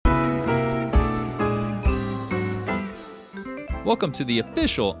Welcome to the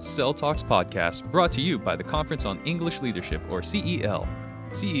official Cell Talks podcast, brought to you by the Conference on English Leadership, or CEL.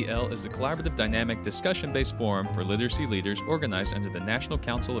 CEL is the collaborative, dynamic, discussion-based forum for literacy leaders organized under the National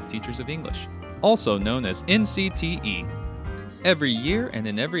Council of Teachers of English, also known as NCTE. Every year and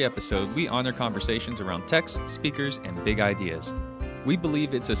in every episode, we honor conversations around text, speakers, and big ideas. We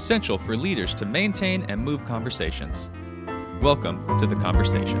believe it's essential for leaders to maintain and move conversations. Welcome to the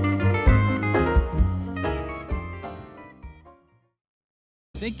conversation.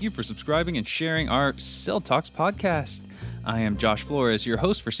 Thank you for subscribing and sharing our Cell Talks podcast. I am Josh Flores, your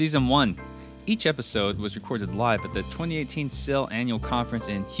host for Season 1. Each episode was recorded live at the 2018 Cell Annual Conference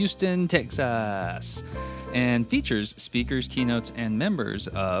in Houston, Texas, and features speakers, keynotes, and members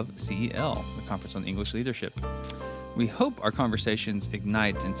of CEL, the Conference on English Leadership. We hope our conversations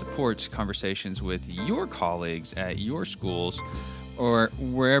ignite and support conversations with your colleagues at your schools or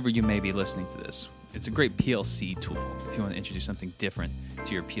wherever you may be listening to this. It's a great PLC tool if you want to introduce something different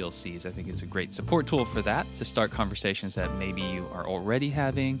to your PLCs. I think it's a great support tool for that, to start conversations that maybe you are already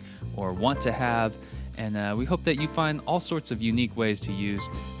having or want to have. And we hope that you find all sorts of unique ways to use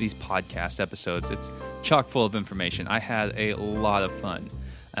these podcast episodes. It's chock full of information. I had a lot of fun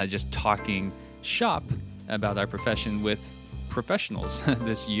just talking shop about our profession with professionals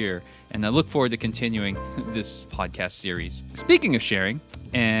this year. And I look forward to continuing this podcast series. Speaking of sharing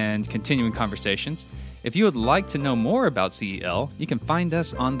and continuing conversations, if you would like to know more about CEL, you can find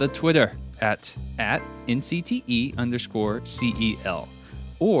us on the Twitter at NCTE_CEL.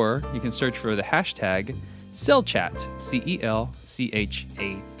 Or you can search for the hashtag CELChat, CELCHAT,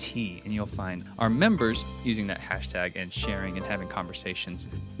 and you'll find our members using that hashtag and sharing and having conversations.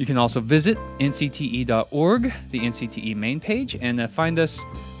 You can also visit ncte.org, the NCTE main page, and find us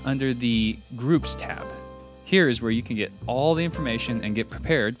under the Groups tab. Here is where you can get all the information and get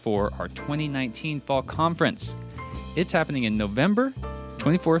prepared for our 2019 Fall Conference. It's happening in November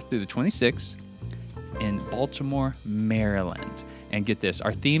 24th through the 26th in Baltimore, Maryland. And get this,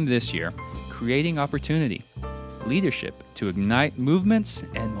 our theme this year, Creating Opportunity, Leadership to Ignite Movements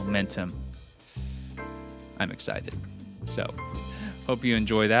and Momentum. I'm excited. So, hope you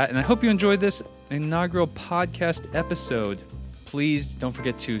enjoy that. And I hope you enjoyed this inaugural podcast episode. Please don't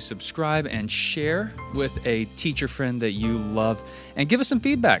forget to subscribe and share with a teacher friend that you love. And give us some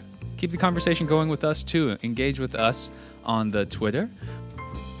feedback. Keep the conversation going with us too. Engage with us on the Twitter.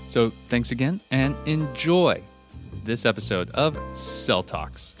 So, thanks again and enjoy this episode of Cell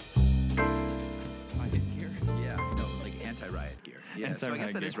Talks. Riot gear? Yeah, no, like anti-riot gear. Yeah, so I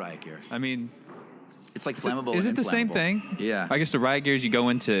guess that is riot gear. I mean, it's like flammable. Is it the same thing? Yeah. I guess the riot gear is you go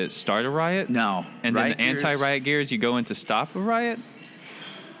in to start a riot? No. And then the anti-riot gear is you go in to stop a riot?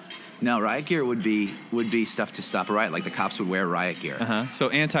 No, riot gear would be stuff to stop a riot. Like the cops would wear riot gear. So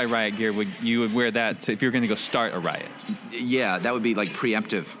anti-riot gear, you would wear that if you're going to go start a riot? Yeah, that would be like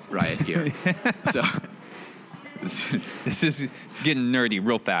preemptive riot gear. So... This is getting nerdy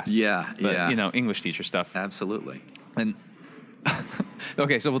real fast. Yeah, but, yeah. You know, English teacher stuff. Absolutely. And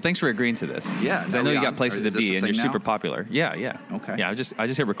okay, so thanks for agreeing to this. Yeah, because I know you got places to be and you're super popular. Yeah. Okay. Yeah, I just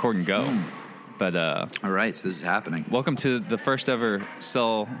hit record and go. But all right, so this is happening. Welcome to the first ever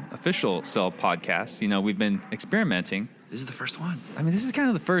official Cell podcast. You know, we've been experimenting. This is the first one. I mean, this is kind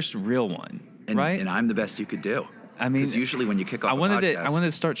of the first real one, right? And I'm the best you could do. I mean, because usually when you kick off I wanted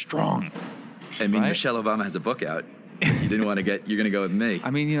to start strong. I mean, right? Michelle Obama has a book out. You didn't want to you're going to go with me.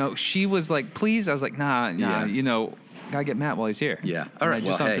 I mean, you know, she was like, please. I was like, nah, yeah. You know, gotta get Matt while he's here. Yeah. All right. I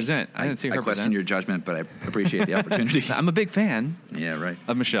just don't present. I didn't see her I question present. your judgment, but I appreciate the opportunity. I'm a big fan. Yeah, right.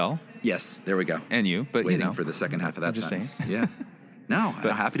 Of Michelle. Yes, there we go. And you, but waiting for the second half of that sentence. Saying. Yeah. No,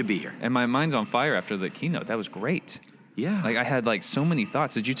 I'm happy to be here. And my mind's on fire after the keynote. That was great. Yeah. Like I had like so many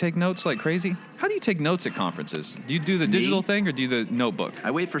thoughts. Did you take notes like crazy? How do you take notes at conferences? Do you do the digital thing or do you do the notebook?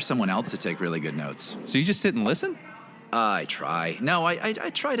 I wait for someone else to take really good notes. So you just sit and listen? I try. No, I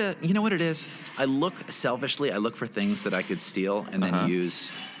try to, you know what it is? I look selfishly, I look for things that I could steal and then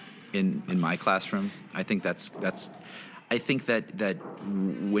use in my classroom. I think I think that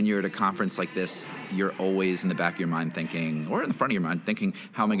when you're at a conference like this, you're always in the back of your mind thinking, or in the front of your mind thinking,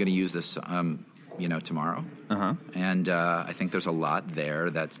 how am I going to use this, tomorrow? And I think there's a lot there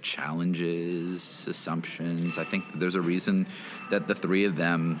that's challenges, assumptions. I think there's a reason that the three of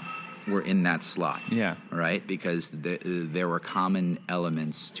them were in that slot. Yeah. Right? Because there were common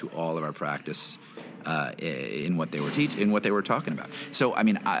elements to all of our practice in what they were in what they were talking about. So, I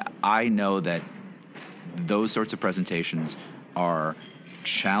mean, I know that those sorts of presentations are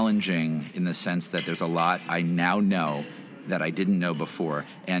challenging in the sense that there's a lot I now know that I didn't know before,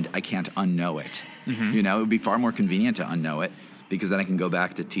 and I can't unknow it. Mm-hmm. You know, it would be far more convenient to unknow it. because then I can go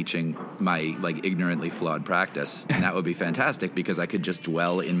back to teaching my like ignorantly flawed practice, and that would be fantastic because I could just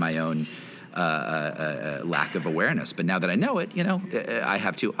dwell in my own lack of awareness. But now that I know it, I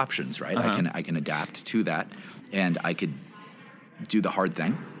have two options, right? I can adapt to that, and I could do the hard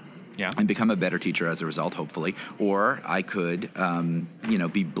thing. Yeah. And become a better teacher as a result, hopefully. Or I could,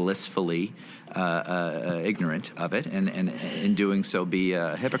 be blissfully ignorant of it, and in doing so be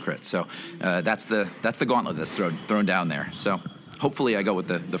a hypocrite. So that's the gauntlet that's thrown down there. So hopefully I go with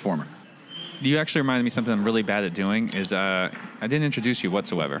the former. You actually reminded me of something I'm really bad at doing is I didn't introduce you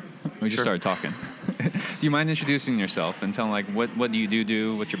whatsoever. We just started talking. Do you mind introducing yourself and telling, like, what do you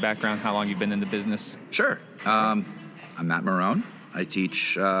do, what's your background, how long you've been in the business? Sure. I'm Matt Marone. I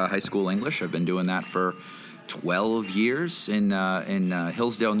teach high school English. I've been doing that for 12 years in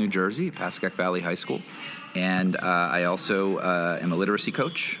Hillsdale, New Jersey, Pascack Valley High School. And I also am a literacy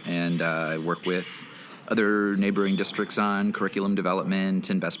coach, and I work with other neighboring districts on curriculum development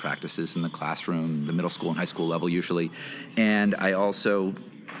and best practices in the classroom, the middle school and high school level usually. And I also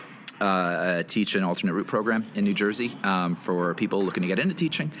teach an alternate route program in New Jersey for people looking to get into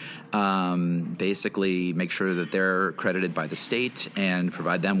teaching. Basically make sure that they're accredited by the state and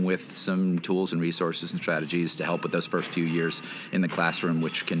provide them with some tools and resources and strategies to help with those first few years in the classroom,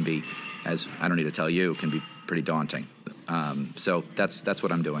 which can be, as I don't need to tell you, can be pretty daunting. So that's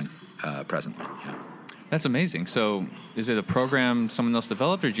what I'm doing presently. Yeah. That's amazing. So is it a program someone else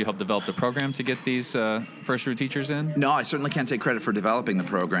developed, or did you help develop the program to get these first route teachers in? No, I certainly can't take credit for developing the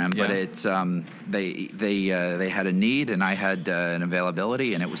program, but it's they had a need, and I had an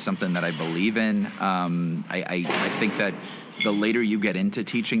availability, and it was something that I believe in. I think that the later you get into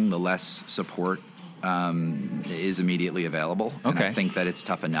teaching, the less support is immediately available. And I think that it's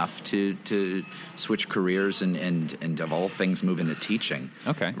tough enough to switch careers and of all things move into teaching.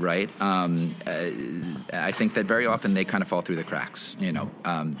 Okay. Right? I think that very often they kind of fall through the cracks. You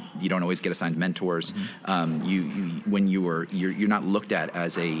don't always get assigned mentors. Mm-hmm. You're not looked at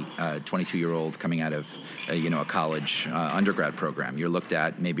as a 22-year-old coming out of a college undergrad program. You're looked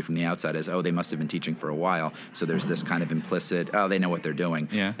at maybe from the outside as, they must have been teaching for a while. So there's this kind of implicit, they know what they're doing.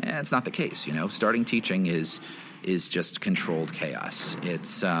 Yeah. And it's not the case. Starting teaching is just controlled chaos.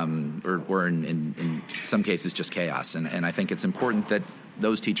 It's or in some cases just chaos, and I think it's important that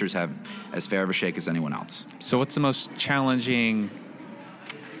those teachers have as fair of a shake as anyone else. So what's the most challenging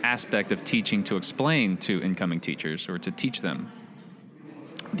aspect of teaching to explain to incoming teachers or to teach them?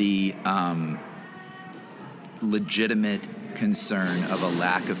 The legitimate concern of a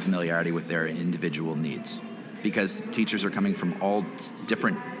lack of familiarity with their individual needs, because teachers are coming from all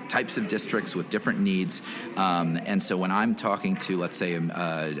different types of districts with different needs. And so when I'm talking to, let's say,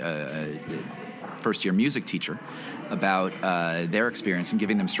 a first-year music teacher about their experience and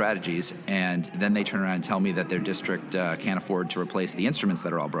giving them strategies, and then they turn around and tell me that their district can't afford to replace the instruments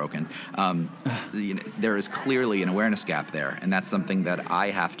that are all broken, there is clearly an awareness gap there, and that's something that I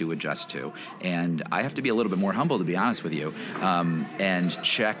have to adjust to. And I have to be a little bit more humble, to be honest with you, and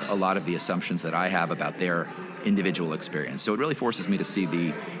check a lot of the assumptions that I have about their individual experience. So it really forces me to see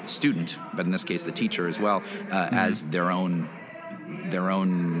the student, but in this case the teacher as well, as their own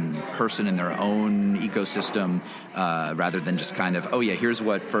person in their own ecosystem, rather than just kind of, here's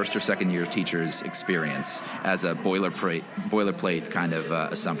what first or second year teachers experience as a boilerplate kind of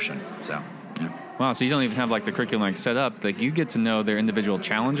assumption. So, yeah. Wow, so you don't even have like the curriculum set up. Like you get to know their individual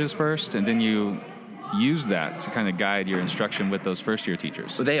challenges first, and then you use that to kind of guide your instruction with those first-year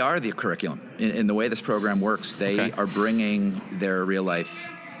teachers. Well, they are the curriculum. In the way this program works, they are bringing their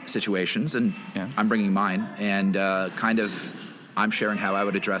real-life situations, and I'm bringing mine, and I'm sharing how I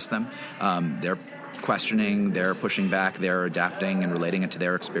would address them. They're questioning, they're pushing back, they're adapting and relating it to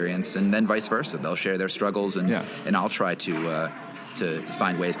their experience, and then vice versa. They'll share their struggles, and I'll try to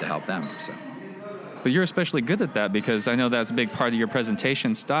find ways to help them. So. But you're especially good at that, because I know that's a big part of your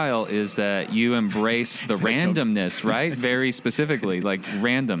presentation style is that you embrace the randomness, right? Very specifically, like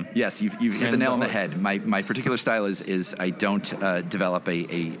random. Yes, you've hit the nail on the head. My particular style is I don't develop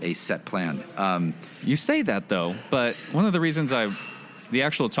a set plan. You say that, though, but one of the reasons the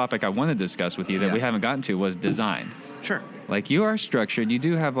actual topic I wanted to discuss with you that we haven't gotten to was design. Sure. Like you are structured. You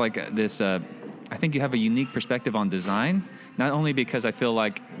do have like this, I think you have a unique perspective on design. Not only because I feel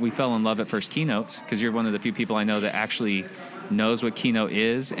like we fell in love at first Keynote, because you're one of the few people I know that actually knows what Keynote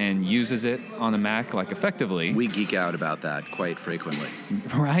is and uses it on a Mac like effectively. We geek out about that quite frequently.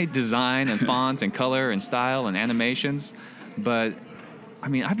 Right? Design and font and color and style and animations. But, I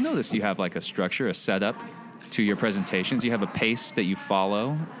mean, I've noticed you have like a structure, a setup to your presentations. You have a pace that you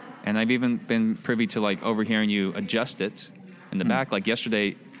follow. And I've even been privy to like overhearing you adjust it in the back. Like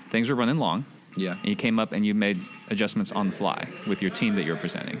yesterday, things were running long. Yeah. And you came up and you made adjustments on the fly with your team that you're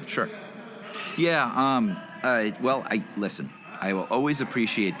presenting. Sure. Yeah. Well, listen. I will always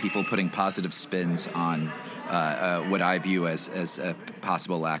appreciate people putting positive spins on what I view as a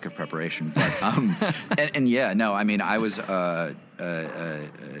possible lack of preparation. But and yeah, no. I mean, I was.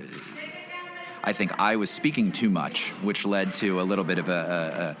 I think I was speaking too much, which led to a little bit of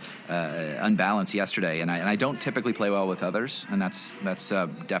a unbalance yesterday. And I don't typically play well with others, and that's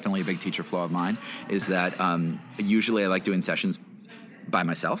definitely a big teacher flaw of mine. Is that usually I like doing sessions by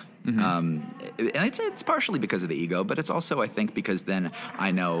myself, and I'd say it's partially because of the ego, but it's also I think because then I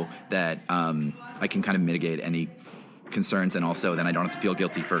know that I can kind of mitigate any concerns, and also then I don't have to feel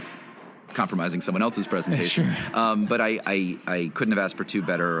guilty for compromising someone else's presentation. Sure. But I couldn't have asked for two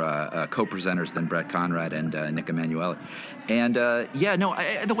better co-presenters than Brett Conrad and Nick Emanuele. And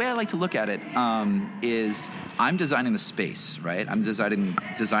the way I like to look at it is I'm designing the space, right? I'm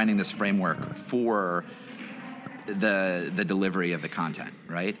designing this framework for the delivery of the content,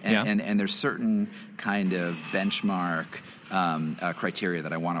 right? And there's certain kind of benchmark criteria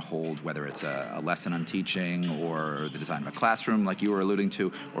that I want to hold, whether it's a lesson I'm teaching or the design of a classroom like you were alluding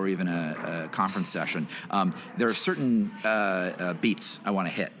to, or even a conference session. There are certain beats I want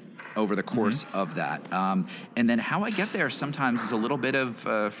to hit over the course of that. And then how I get there sometimes is a little bit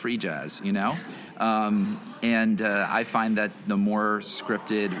of free jazz, you know? And I find that the more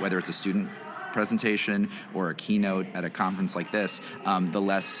scripted, whether it's a student presentation or a keynote at a conference like this, the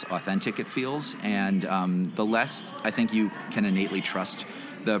less authentic it feels, and the less I think you can innately trust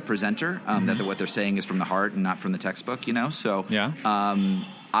the presenter, that what they're saying is from the heart and not from the textbook, you know? So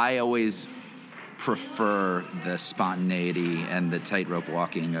I always prefer the spontaneity and the tightrope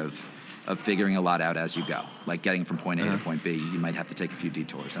walking of figuring a lot out as you go. Like getting from point A to point B, you might have to take a few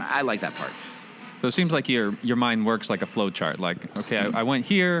detours, and I like that part. So it seems like your mind works like a flow chart. Like, okay, I went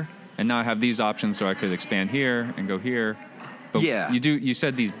here, and now I have these options, so I could expand here and go here. But you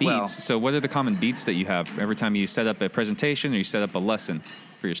said these beats. Well, so what are the common beats that you have every time you set up a presentation or you set up a lesson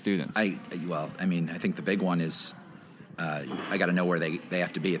for your students? I think the big one is I got to know where they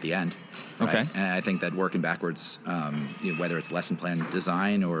have to be at the end. Right? Okay. And I think that working backwards, whether it's lesson plan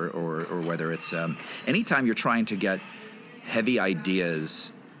design or whether it's anytime you're trying to get heavy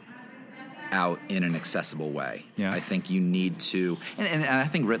ideas out in an accessible way. Yeah. I think you need to, and I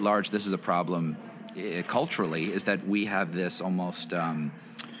think writ large, this is a problem culturally, is that we have this almost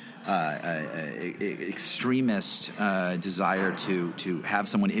extremist desire to have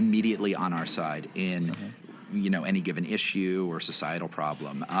someone immediately on our side in any given issue or societal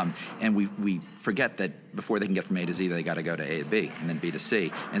problem, and we forget that before they can get from A to Z, they got to go to A to B and then B to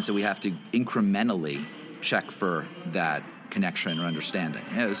C, and so we have to incrementally check for that connection or understanding.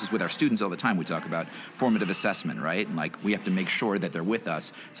 This is with our students all the time. We talk about formative assessment, right? And like we have to make sure that they're with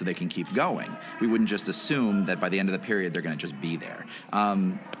us so they can keep going. We wouldn't just assume that by the end of the period they're going to just be there.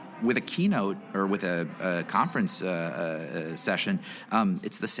 With a keynote or with a conference session,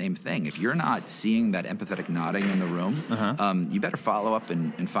 it's the same thing. If you're not seeing that empathetic nodding in the room, you better follow up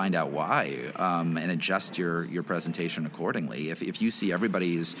and find out why, and adjust your presentation accordingly. If you see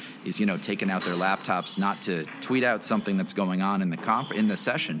everybody is taking out their laptops not to tweet out something that's going on in the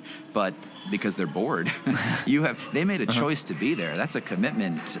session, but because they're bored, they made a choice to be there. That's a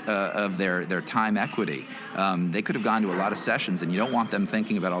commitment of their time equity. They could have gone to a lot of sessions, and you don't want them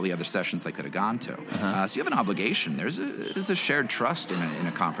thinking about all the other sessions they could have gone to. So you have an obligation. There's a shared trust in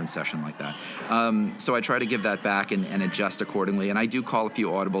a conference session like that. So I try to give that back and adjust accordingly. And I do call a few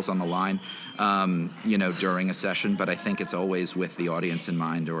audibles on the line, during a session. But I think it's always with the audience in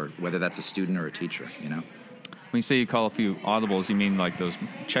mind, or whether that's a student or a teacher. When you say you call a few audibles, you mean like those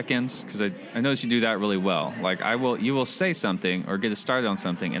check-ins? Because I notice you do that really well. Like you will say something or get us started on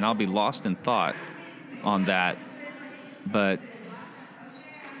something, and I'll be lost in thought on that. But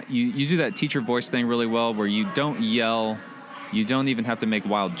you do that teacher voice thing really well, where you don't yell, you don't even have to make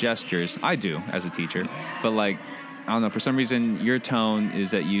wild gestures. I do as a teacher, but I don't know, for some reason your tone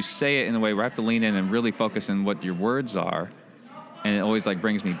is that you say it in a way where I have to lean in and really focus on what your words are. And it always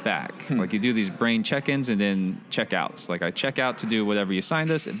brings me back. Like you do these brain check-ins and then check-outs. Like I check out to do whatever you assigned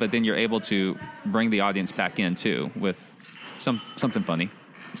us, but then you're able to bring the audience back in too with something funny,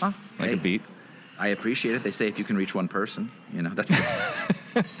 a beat. I appreciate it. They say if you can reach one person, that's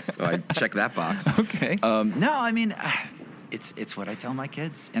so I check that box. Okay. No, I mean, it's what I tell my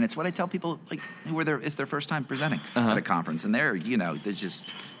kids, and it's what I tell people who it's their first time presenting at a conference, and they're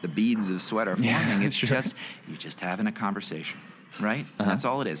just the beads of sweat are forming. It's just you're just having a conversation. right? And that's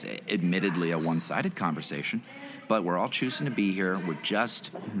all it is. Admittedly, a one-sided conversation, but we're all choosing to be here. We're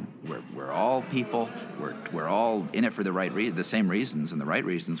just, we're all people. We're all in it for the same reasons and the right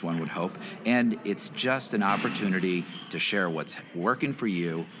reasons, one would hope. And it's just an opportunity to share what's working for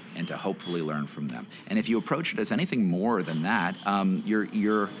you and to hopefully learn from them. And if you approach it as anything more than that,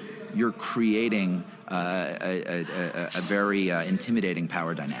 you're creating a very intimidating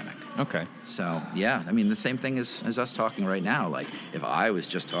power dynamic. Okay. So, yeah, I mean, the same thing as us talking right now. Like, if I was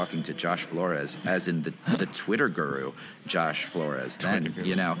just talking to Josh Flores, as in the Twitter guru, Josh Flores, then,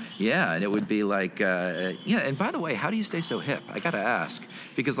 you know, yeah, and it would be like, yeah, and by the way, how do you stay so hip? I got to ask.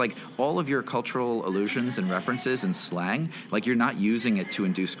 Because, like, all of your cultural allusions and references and slang, like, you're not using it to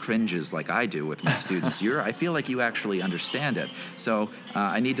induce cringes like I do with my students. I feel like you actually understand it. So,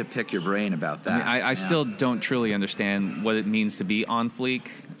 I need to pick your brain about that. I mean, I still don't truly understand what it means to be on fleek.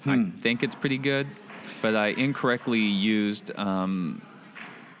 I think it's pretty good, but I incorrectly used, I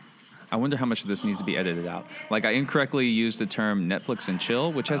wonder how much of this needs to be edited out. Like, I incorrectly used the term Netflix and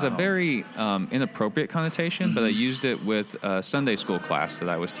chill, which has a very inappropriate connotation, but I used it with a Sunday school class that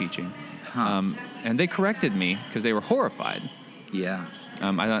I was teaching. And they corrected me because they were horrified. Yeah.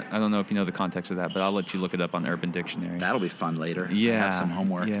 I don't know if you know the context of that, but I'll let you look it up on Urban Dictionary. That'll be fun later. Yeah. I have some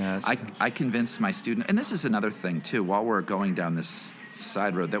homework. Yeah, I convinced my student, and this is another thing, too, while we're going down this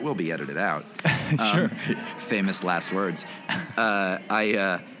side road that will be edited out. Sure. Famous last words. Some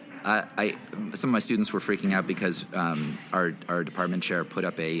of my students were freaking out because our department chair put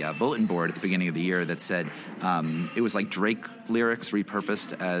up a bulletin board at the beginning of the year that said it was like Drake lyrics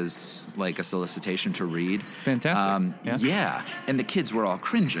repurposed as like a solicitation to read. Fantastic. Yeah, and the kids were all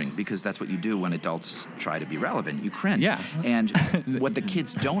cringing because that's what you do when adults try to be relevant. You cringe. Yeah. And what the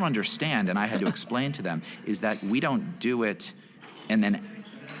kids don't understand, and I had to explain to them, is that we don't do it and then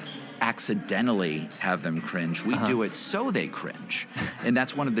accidentally have them cringe. We do it so they cringe. And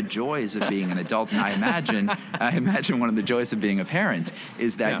that's one of the joys of being an adult. And I imagine one of the joys of being a parent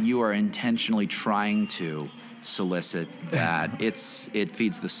is that you are intentionally trying to solicit that. It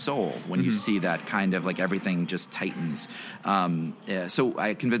feeds the soul when you see that kind of like everything just tightens. So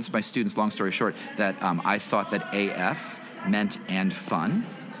I convinced my students, long story short, that I thought that AF meant and fun.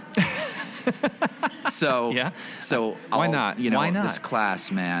 So why not? You know, why not? This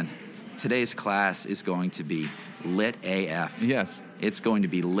class, man, today's class is going to be lit AF. Yes. It's going to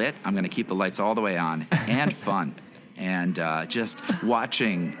be lit. I'm going to keep the lights all the way on and fun. And just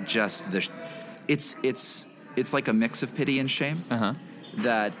watching just it's like a mix of pity and shame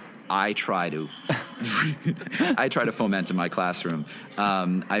that I try to foment in my classroom.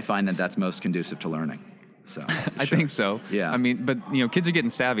 I find that that's most conducive to learning. So I think so. Yeah. I mean, but you know, kids are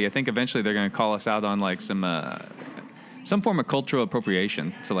getting savvy. I think eventually they're going to call us out on like some form of cultural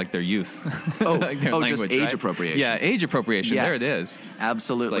appropriation to like their youth. Like their language, just age right? appropriation. Yeah, age appropriation. Yes. There it is.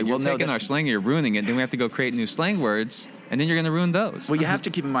 Absolutely. Like you're taking our slang, you're ruining it. Then we have to go create new slang words, and then you're going to ruin those. Well, you have to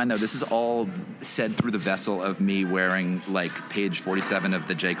keep in mind, though, this is all said through the vessel of me wearing, like, page 47 of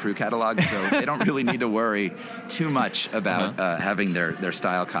the J. Crew catalog, so they don't really need to worry too much about having their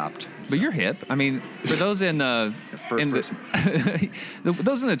style copped. But you're hip. I mean, for those those in the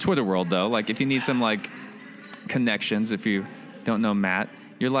Twitter world, though, like if you need some like connections, if you don't know Matt,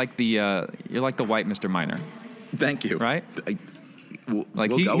 you're like the white Mr. Minor. Thank you. Right?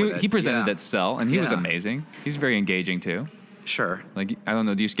 He presented at Cell, and he was amazing. He's very engaging too. Sure. Like, I don't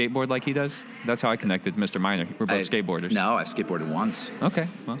know, do you skateboard like he does? That's how I connected to Mr. Minor. We're both skateboarders. No, I've skateboarded once. Okay.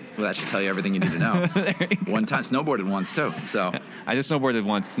 Well, that should tell you everything you need to know. One time, snowboarded once too. So I just snowboarded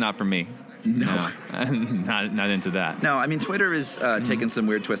once. Not for me. No. Not into that. No, I mean, Twitter is taking some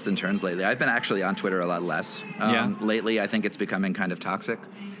weird twists and turns lately. I've been actually on Twitter a lot less. Lately, I think it's becoming kind of toxic.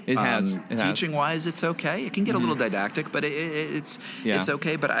 It has. Teaching-wise, it's okay. It can get a little didactic, but it's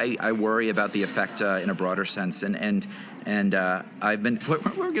okay. But I worry about the effect in a broader sense. And I've been. We're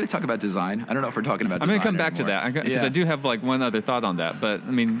going to talk about design. I don't know if we're talking about. I'm going to come back to that because I do have like one other thought on that. But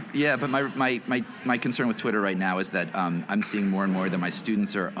I mean, but my concern with Twitter right now is that I'm seeing more and more that my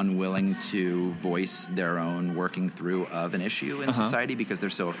students are unwilling to voice their own working through of an issue in society because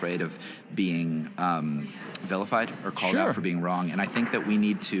they're so afraid of being vilified or called out for being wrong. And I think that we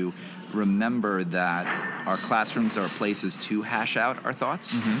need to remember that our classrooms are places to hash out our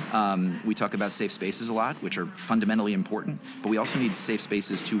thoughts. We talk about safe spaces a lot, which are fundamentally important, but we also need safe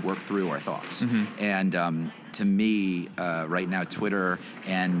spaces to work through our thoughts. And to me, right now, Twitter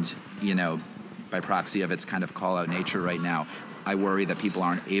and, by proxy of its kind of call-out nature right now, I worry that people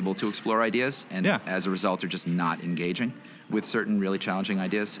aren't able to explore ideas and as a result are just not engaging with certain really challenging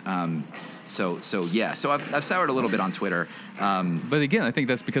ideas. So I've soured a little bit on Twitter. But again, I think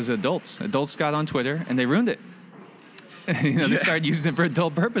that's because adults got on Twitter and they ruined it. They started using it for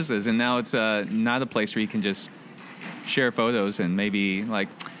adult purposes, and now it's not a place where you can just share photos and maybe like,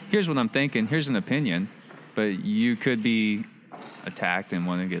 here's what I'm thinking, here's an opinion, but you could be attacked and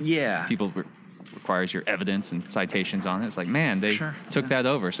want to get people requires your evidence and citations on it. It's like, man, they took that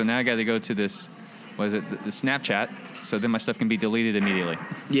over, so now I got to go to this, what is it, the Snapchat, so then my stuff can be deleted immediately.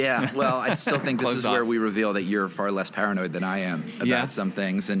 Yeah, well, I still think this is where we reveal that you're far less paranoid than I am about some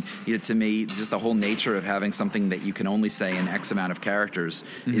things. And to me, just the whole nature of having something that you can only say in X amount of characters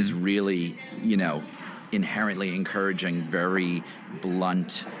is really, inherently encouraging very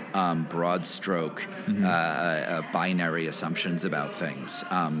blunt, broad stroke, binary assumptions about things,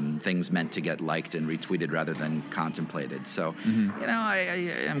 things meant to get liked and retweeted rather than contemplated. So,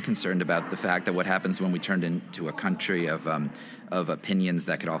 I am concerned about the fact that what happens when we turned into a country of opinions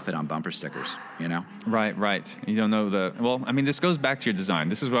that could all fit on bumper stickers, Right. You don't know this goes back to your design.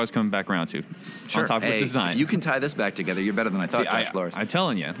 This is what I was coming back around to. Sure. On top of design. If you can tie this back together, you're better than I thought, Josh Flores. I'm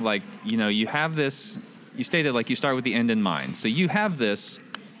telling you, you have this, you stated you start with the end in mind. So you have this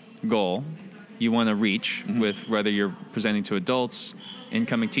goal you want to reach with whether you're presenting to adults,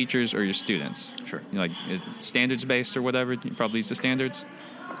 incoming teachers, or your students. Sure. Standards based or whatever, you probably use the standards.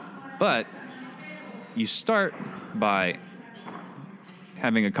 But you start by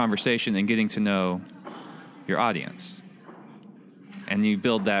having a conversation and getting to know your audience. And you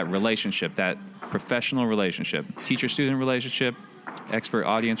build that relationship, that professional relationship, teacher-student relationship,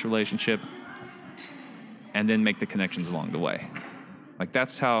 expert-audience relationship, and then make the connections along the way.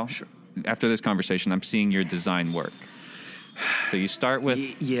 That's how, after this conversation, I'm seeing your design work. So you start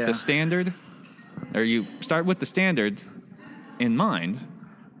with the standard, or you start with the standard in mind,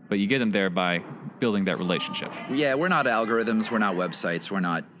 but you get them there by building that relationship. Yeah, we're not algorithms, we're not websites, we're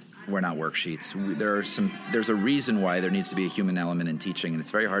not worksheets. There's a reason why there needs to be a human element in teaching, and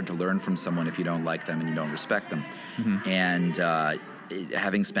it's very hard to learn from someone if you don't like them and you don't respect them. And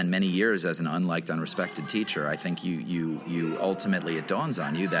having spent many years as an unliked, unrespected teacher, I think you ultimately, it dawns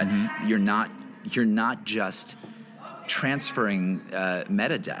on you that you're not just transferring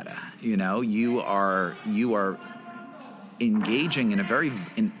metadata. You are engaging in a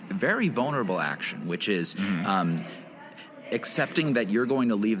very vulnerable action, which is accepting that you're going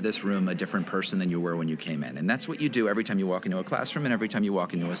to leave this room a different person than you were when you came in. And that's what you do every time you walk into a classroom and every time you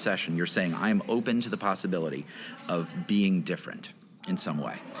walk into a session. You're saying, I am open to the possibility of being different in some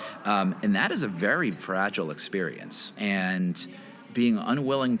way. And that is a very fragile experience. And being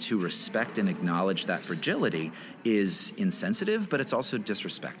unwilling to respect and acknowledge that fragility is insensitive, but it's also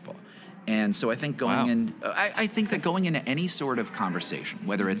disrespectful. And so I think I think that going into any sort of conversation,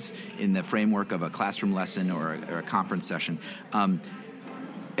 whether it's in the framework of a classroom lesson or a conference session,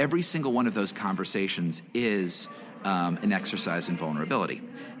 every single one of those conversations is an exercise in vulnerability.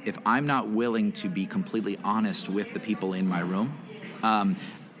 If I'm not willing to be completely honest with the people in my room,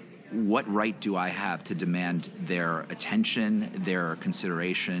 what right do I have to demand their attention, their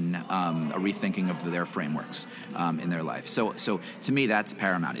consideration, a rethinking of their frameworks in their life? So to me, that's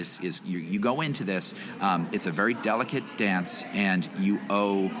paramount. Is you go into this, it's a very delicate dance, and you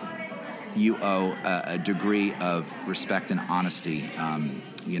owe a degree of respect and honesty,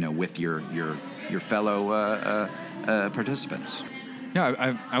 with your fellow participants.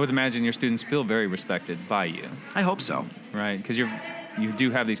 Yeah, I would imagine your students feel very respected by you. I hope so. Right, because you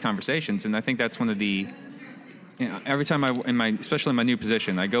do have these conversations, and I think that's one of the, every time especially in my new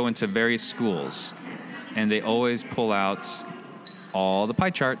position, I go into various schools, and they always pull out all the pie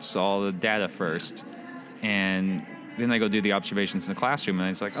charts, all the data first, and then I go do the observations in the classroom, and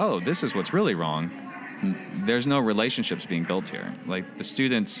it's like, oh, this is what's really wrong. There's no relationships being built here. The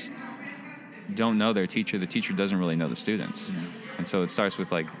students don't know their teacher. The teacher doesn't really know the students. And so it starts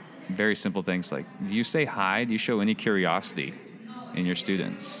with very simple things like, do you say hi? Do you show any curiosity in your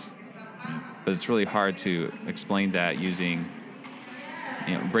students? But it's really hard to explain that using,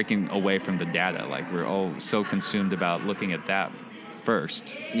 breaking away from the data. We're all so consumed about looking at that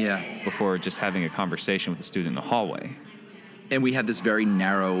first, before just having a conversation with the student in the hallway. And we have this very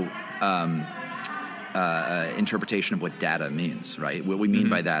narrow interpretation of what data means, right? What we mean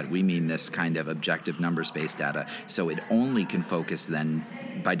by that, we mean this kind of objective numbers-based data. So it only can focus then,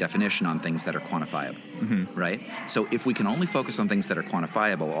 by definition, on things that are quantifiable, right? So if we can only focus on things that are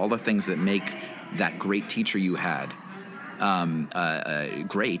quantifiable, all the things that make that great teacher you had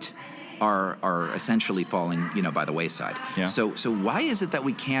great are essentially falling, by the wayside. Yeah. So why is it that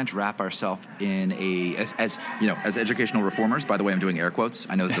we can't wrap ourselves in as educational reformers? By the way, I'm doing air quotes.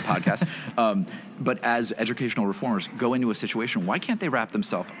 I know this is a podcast, but as educational reformers go into a situation, why can't they wrap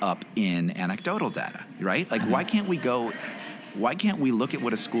themselves up in anecdotal data, right? Why can't we go Why can't we look at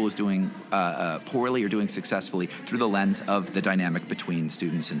what a school is doing poorly or doing successfully through the lens of the dynamic between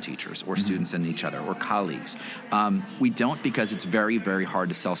students and teachers, or students and each other, or colleagues? We don't, because it's very, very hard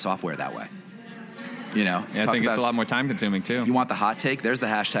to sell software that way. You know, I think it's a lot more time consuming too. You want the hot take? There's the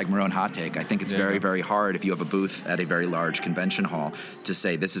hashtag Marone hot take. I think it's very, very hard if you have a booth at a very large convention hall to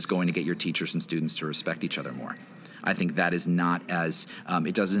say this is going to get your teachers and students to respect each other more. I think that is not as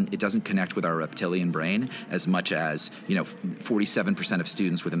it doesn't connect with our reptilian brain as much as, 47% of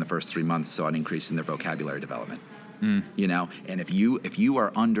students within the first 3 months saw an increase in their vocabulary development. You know, and if you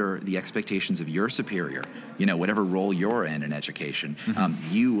are under the expectations of your superior, whatever role you're in education,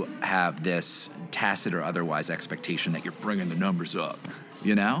 you have this tacit or otherwise expectation that you're bringing the numbers up,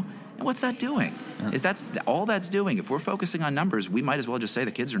 And what's that doing? Is that's all that's doing. If we're focusing on numbers, we might as well just say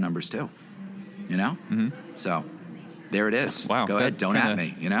the kids are numbers too, So there it is. Wow. Go ahead. Don't at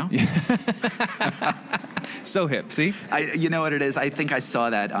me, So hip, see? You know what it is? I think I saw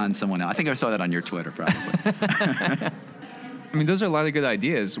that on someone else. I think I saw that on your Twitter, probably. I mean, those are a lot of good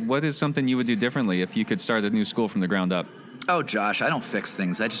ideas. What is something you would do differently if you could start a new school from the ground up? Oh, Josh, I don't fix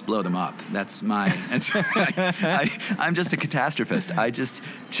things. I just blow them up. That's my... I'm just a catastrophist. I just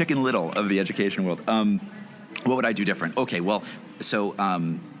Chicken Little of the education world. What would I do different? Okay, well, so...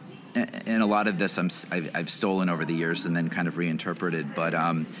 and a lot of this I've stolen over the years and then kind of reinterpreted, but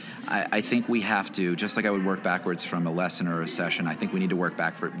I think we have to, just like I would work backwards from a lesson or a session, I think we need to work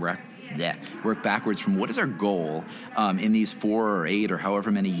backwards from what is our goal in these 4 or 8 or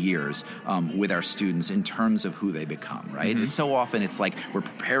however many years with our students in terms of who they become, right? And so often it's like we're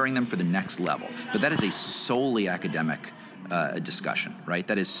preparing them for the next level, but that is a solely academic discussion, right?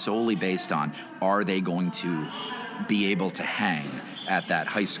 That is solely based on, are they going to be able to hang at that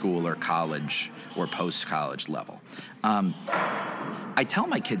high school or college or post-college level? I tell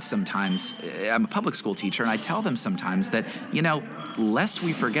my kids sometimes, I'm a public school teacher, and I tell them sometimes that, lest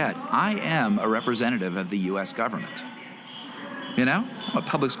we forget, I am a representative of the U.S. government. I'm a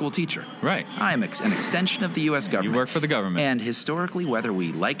public school teacher. Right. I am an extension of the U.S. government. You work for the government. And historically, whether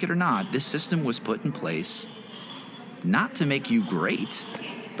we like it or not, this system was put in place not to make you great,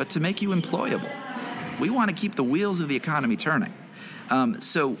 but to make you employable. We want to keep the wheels of the economy turning.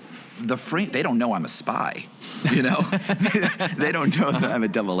 So they don't know I'm a spy, They don't know that I'm a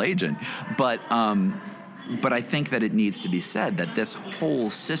double agent. But I think that it needs to be said that this whole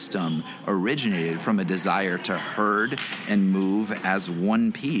system originated from a desire to herd and move as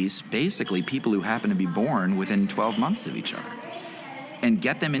one piece, basically people who happen to be born within 12 months of each other, and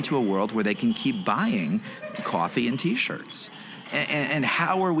get them into a world where they can keep buying coffee and T-shirts. And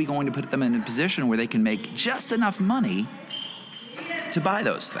how are we going to put them in a position where they can make just enough money to buy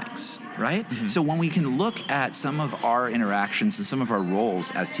those things, right? So when we can look at some of our interactions and some of our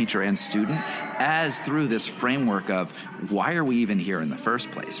roles as teacher and student as through this framework of why are we even here in the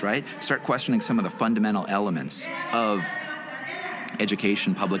first place, right? Start questioning some of the fundamental elements of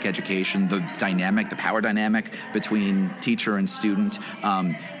education, public education, the power dynamic between teacher and student.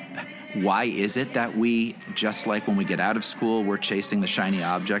 Why is it that we, just like when we get out of school, we're chasing the shiny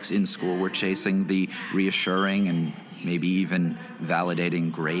objects, in school we're chasing the reassuring and maybe even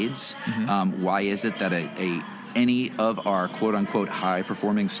validating grades? Why is it that any of our quote-unquote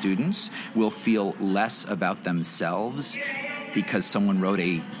high-performing students will feel less about themselves because someone wrote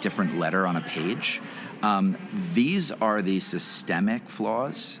a different letter on a page? These are the systemic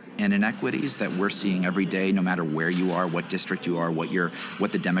flaws and inequities that we're seeing every day, no matter where you are, what district you are, what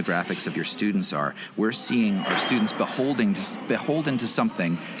the demographics of your students are. We're seeing our students beholden to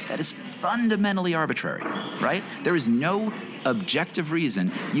something that is fundamentally arbitrary, right? There is no objective reason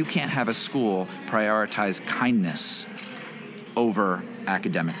you can't have a school prioritize kindness over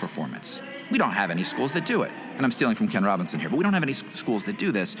academic performance. We don't have any schools that do it. And I'm stealing from Ken Robinson here, but we don't have any schools that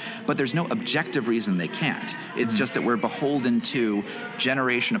do this, but there's no objective reason they can't. It's just that we're beholden to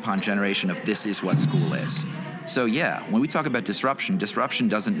generation upon generation of this is what school is. So yeah, when we talk about disruption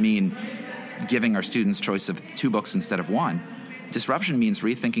doesn't mean giving our students choice of 2 books instead of 1. Disruption means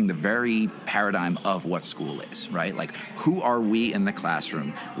rethinking the very paradigm of what school is, right? Like, who are we in the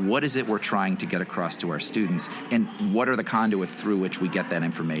classroom? What is it we're trying to get across to our students? And what are the conduits through which we get that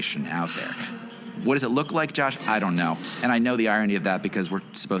information out there? What does it look like, Josh? I don't know. And I know the irony of that because we're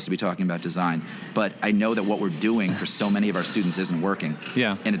supposed to be talking about design. But I know that what we're doing for so many of our students isn't working.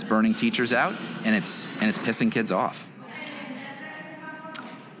 Yeah. And it's burning teachers out, and it's pissing kids off.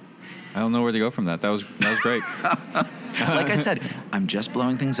 I don't know where to go from that. That was great. Like I said, I'm just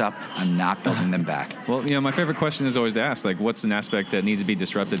blowing things up. I'm not building them back. Well, my favorite question is always to ask, like, what's an aspect that needs to be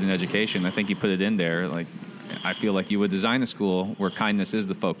disrupted in education? I think you put it in there. Like, I feel like you would design a school where kindness is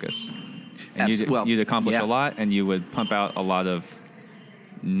the focus. And you'd accomplish a lot, and you would pump out a lot of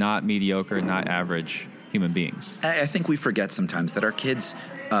not mediocre, not average human beings. I think we forget sometimes that our kids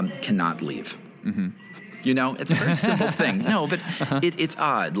cannot leave. Mm-hmm. You know, it's a very simple thing. No, but it's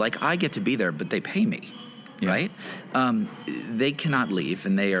odd. Like, I get to be there, but they pay me, right? They cannot leave,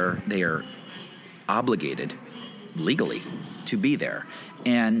 and they are obligated legally to be there.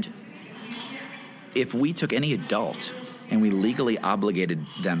 And if we took any adult and we legally obligated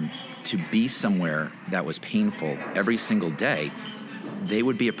them to be somewhere that was painful every single day, they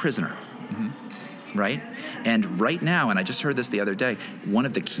would be a prisoner. Mm-hmm. Right? And right now, and I just heard this the other day, one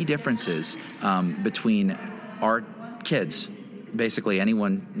of the key differences between our kids, basically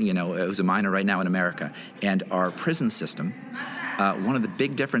anyone, you know, who's a minor right now in America, and our prison system, one of the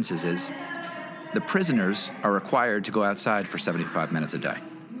big differences is the prisoners are required to go outside for 75 minutes a day.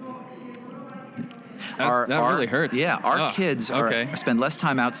 That really hurts. Yeah, our kids spend less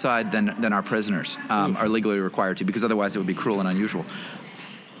time outside than our prisoners are legally required to, because otherwise it would be cruel and unusual.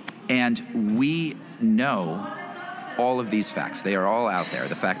 And we know all of these facts. They are all out there.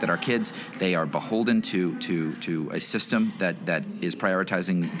 The fact that our kids, they are beholden to a system that is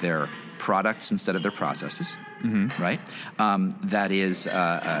prioritizing their products instead of their processes, mm-hmm. right? That is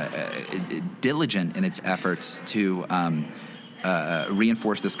diligent in its efforts to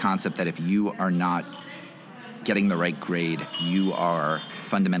reinforce this concept that if you are not getting the right grade, you are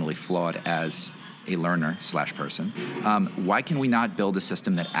fundamentally flawed as a learner/person. Why can we not build a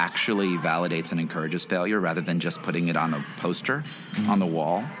system that actually validates and encourages failure rather than just putting it on a poster mm-hmm. on the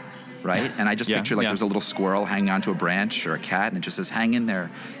wall, right? And I just picture there's a little squirrel hanging onto a branch, or a cat, and it just says, hang in there.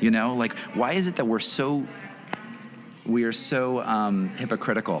 You know, like, why is it that we're so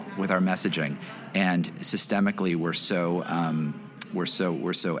hypocritical with our messaging, and systemically we're so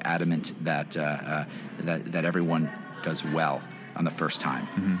adamant that everyone does well on the first time,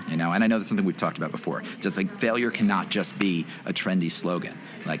 mm-hmm. you know? And I know that's something we've talked about before. Just like, failure cannot just be a trendy slogan.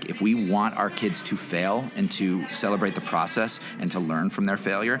 Like, if we want our kids to fail and to celebrate the process and to learn from their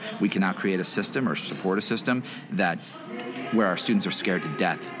failure, we cannot create a system or support a system where our students are scared to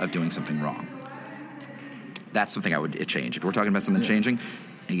death of doing something wrong. That's something I would change. If we're talking about something changing,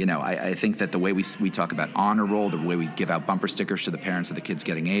 you know, I think that the way we talk about honor roll, the way we give out bumper stickers to the parents of the kids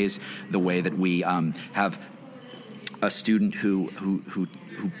getting A's, the way that we have a student who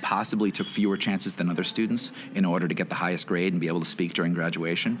possibly took fewer chances than other students in order to get the highest grade and be able to speak during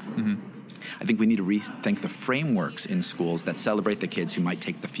graduation. Mm-hmm. I think we need to rethink the frameworks in schools that celebrate the kids who might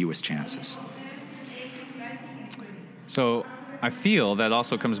take the fewest chances. So I feel that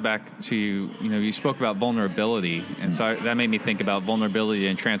also comes back to, you know, you spoke about vulnerability, and so that made me think about vulnerability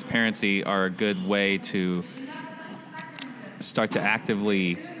and transparency are a good way to start to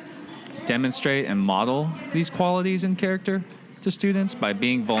actively demonstrate and model these qualities in character to students by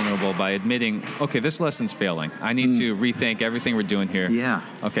being vulnerable, by admitting, okay, this lesson's failing. I need to rethink everything we're doing here. Yeah.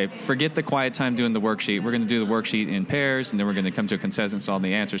 Okay, forget the quiet time doing the worksheet. We're going to do the worksheet in pairs, and then we're going to come to a consensus and solve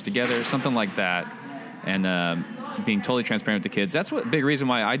the answers together, something like that. And being totally transparent with the kids. That's a big reason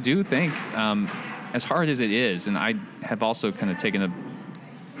why I do think, as hard as it is, and I have also kind of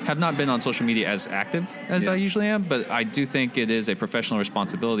have not been on social media as active as I usually am, but I do think it is a professional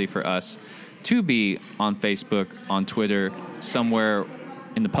responsibility for us to be on Facebook, on Twitter, somewhere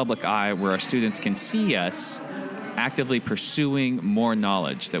in the public eye where our students can see us actively pursuing more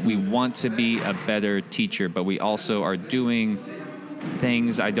knowledge, that we want to be a better teacher, but we also are doing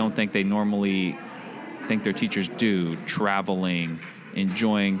things I don't think they normally think their teachers do, traveling,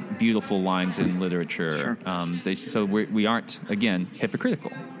 enjoying beautiful lines in literature. Sure. So we aren't, again,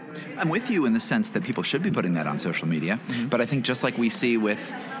 hypocritical. I'm with you in the sense that people should be putting that on social media, mm-hmm. but I think just like we see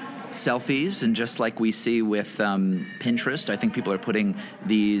with selfies and just like we see with Pinterest, I think people are putting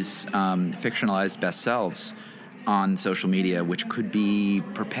these fictionalized best selves on social media, which could be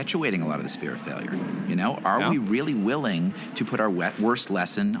perpetuating a lot of this fear of failure. You know, are we really willing to put our worst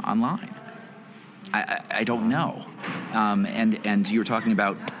lesson online? I don't know. And you were talking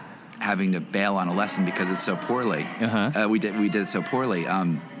about having to bail on a lesson because it's so poorly. Uh-huh. We did it so poorly.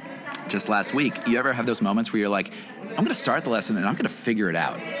 Just last week, you ever have those moments where you're like, I'm going to start the lesson and I'm going to figure it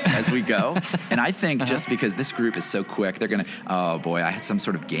out as we go? And I think just because this group is so quick, they're going to, oh boy, I had some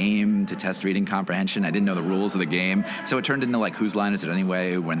sort of game to test reading comprehension. I didn't know the rules of the game. So it turned into like, whose line is it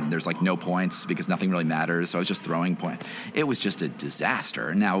anyway, when there's like no points because nothing really matters. So I was just throwing points. It was just a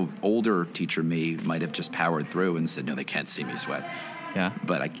disaster. Now, older teacher me might have just powered through and said, no, they can't see me sweat. Yeah.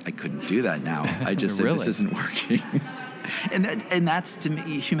 But I couldn't do that now. I just said, this isn't working. And that's to me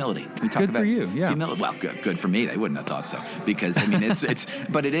humility. We talk Good about for you, yeah. Humility. Well, good for me. They wouldn't have thought so, because I mean it's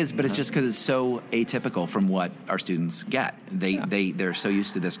but it's just because it's so atypical from what our students get. They're so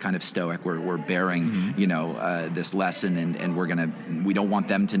used to this kind of stoic. We're bearing this lesson, and we don't want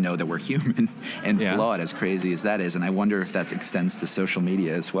them to know that we're human and flawed, as crazy as that is. And I wonder if that extends to social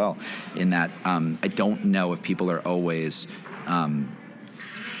media as well. In that I don't know if people are always.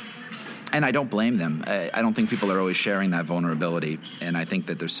 And I don't blame them. I don't think people are always sharing that vulnerability, and I think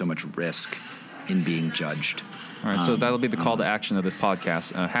that there's so much risk in being judged. All right, so that'll be the call to action of this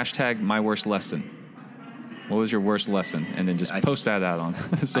podcast. Hashtag my worst lesson. What was your worst lesson? And then just post that out on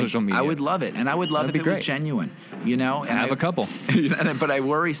social media. I would love it, and I would love if it was genuine. And I have a couple. But I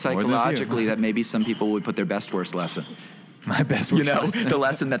worry psychologically that maybe some people would put their best worst lesson. My best worst lesson. The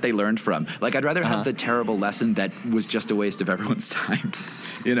lesson that they learned from. Like, I'd rather have the terrible lesson that was just a waste of everyone's time.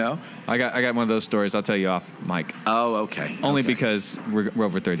 I got one of those stories. I'll tell you off mic. Oh, okay. Only because we're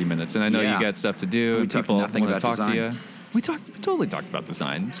over 30 minutes, and I know you got stuff to do. We and talk people nothing want to about talk design. to you. We totally talked about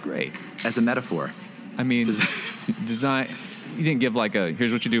design. It's great. As a metaphor. I mean, design. You didn't give like a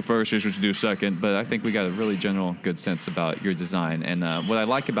here's what you do first, here's what you do second, but I think we got a really general good sense about your design. And what I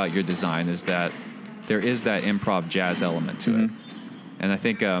like about your design is that there is that improv jazz element to it. And I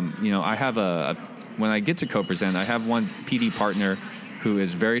think, I have when I get to co-present, I have one PD partner who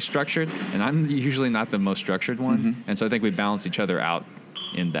is very structured, and I'm usually not the most structured one. And so I think we balance each other out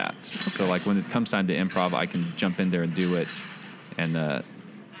in that. Okay. So like when it comes time to improv, I can jump in there and do it, and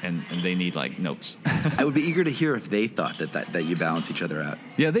they need like notes. I would be eager to hear if they thought that you balance each other out.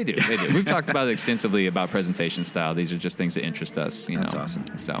 Yeah, they do. We've talked about it extensively about presentation style. These are just things that interest us. That's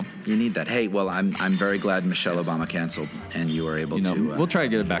awesome. So you need that. Hey, well, I'm very glad Michelle Obama canceled and you were able to. We'll try to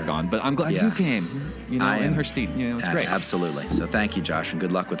get it back on, but I'm glad you came. In her seat. It's great. Absolutely. So thank you, Josh, and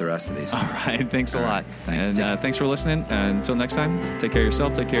good luck with the rest of these. All right. Thanks a lot. Thanks. And thanks for listening. And until next time, take care of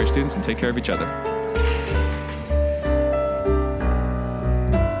yourself, take care of your students, and take care of each other.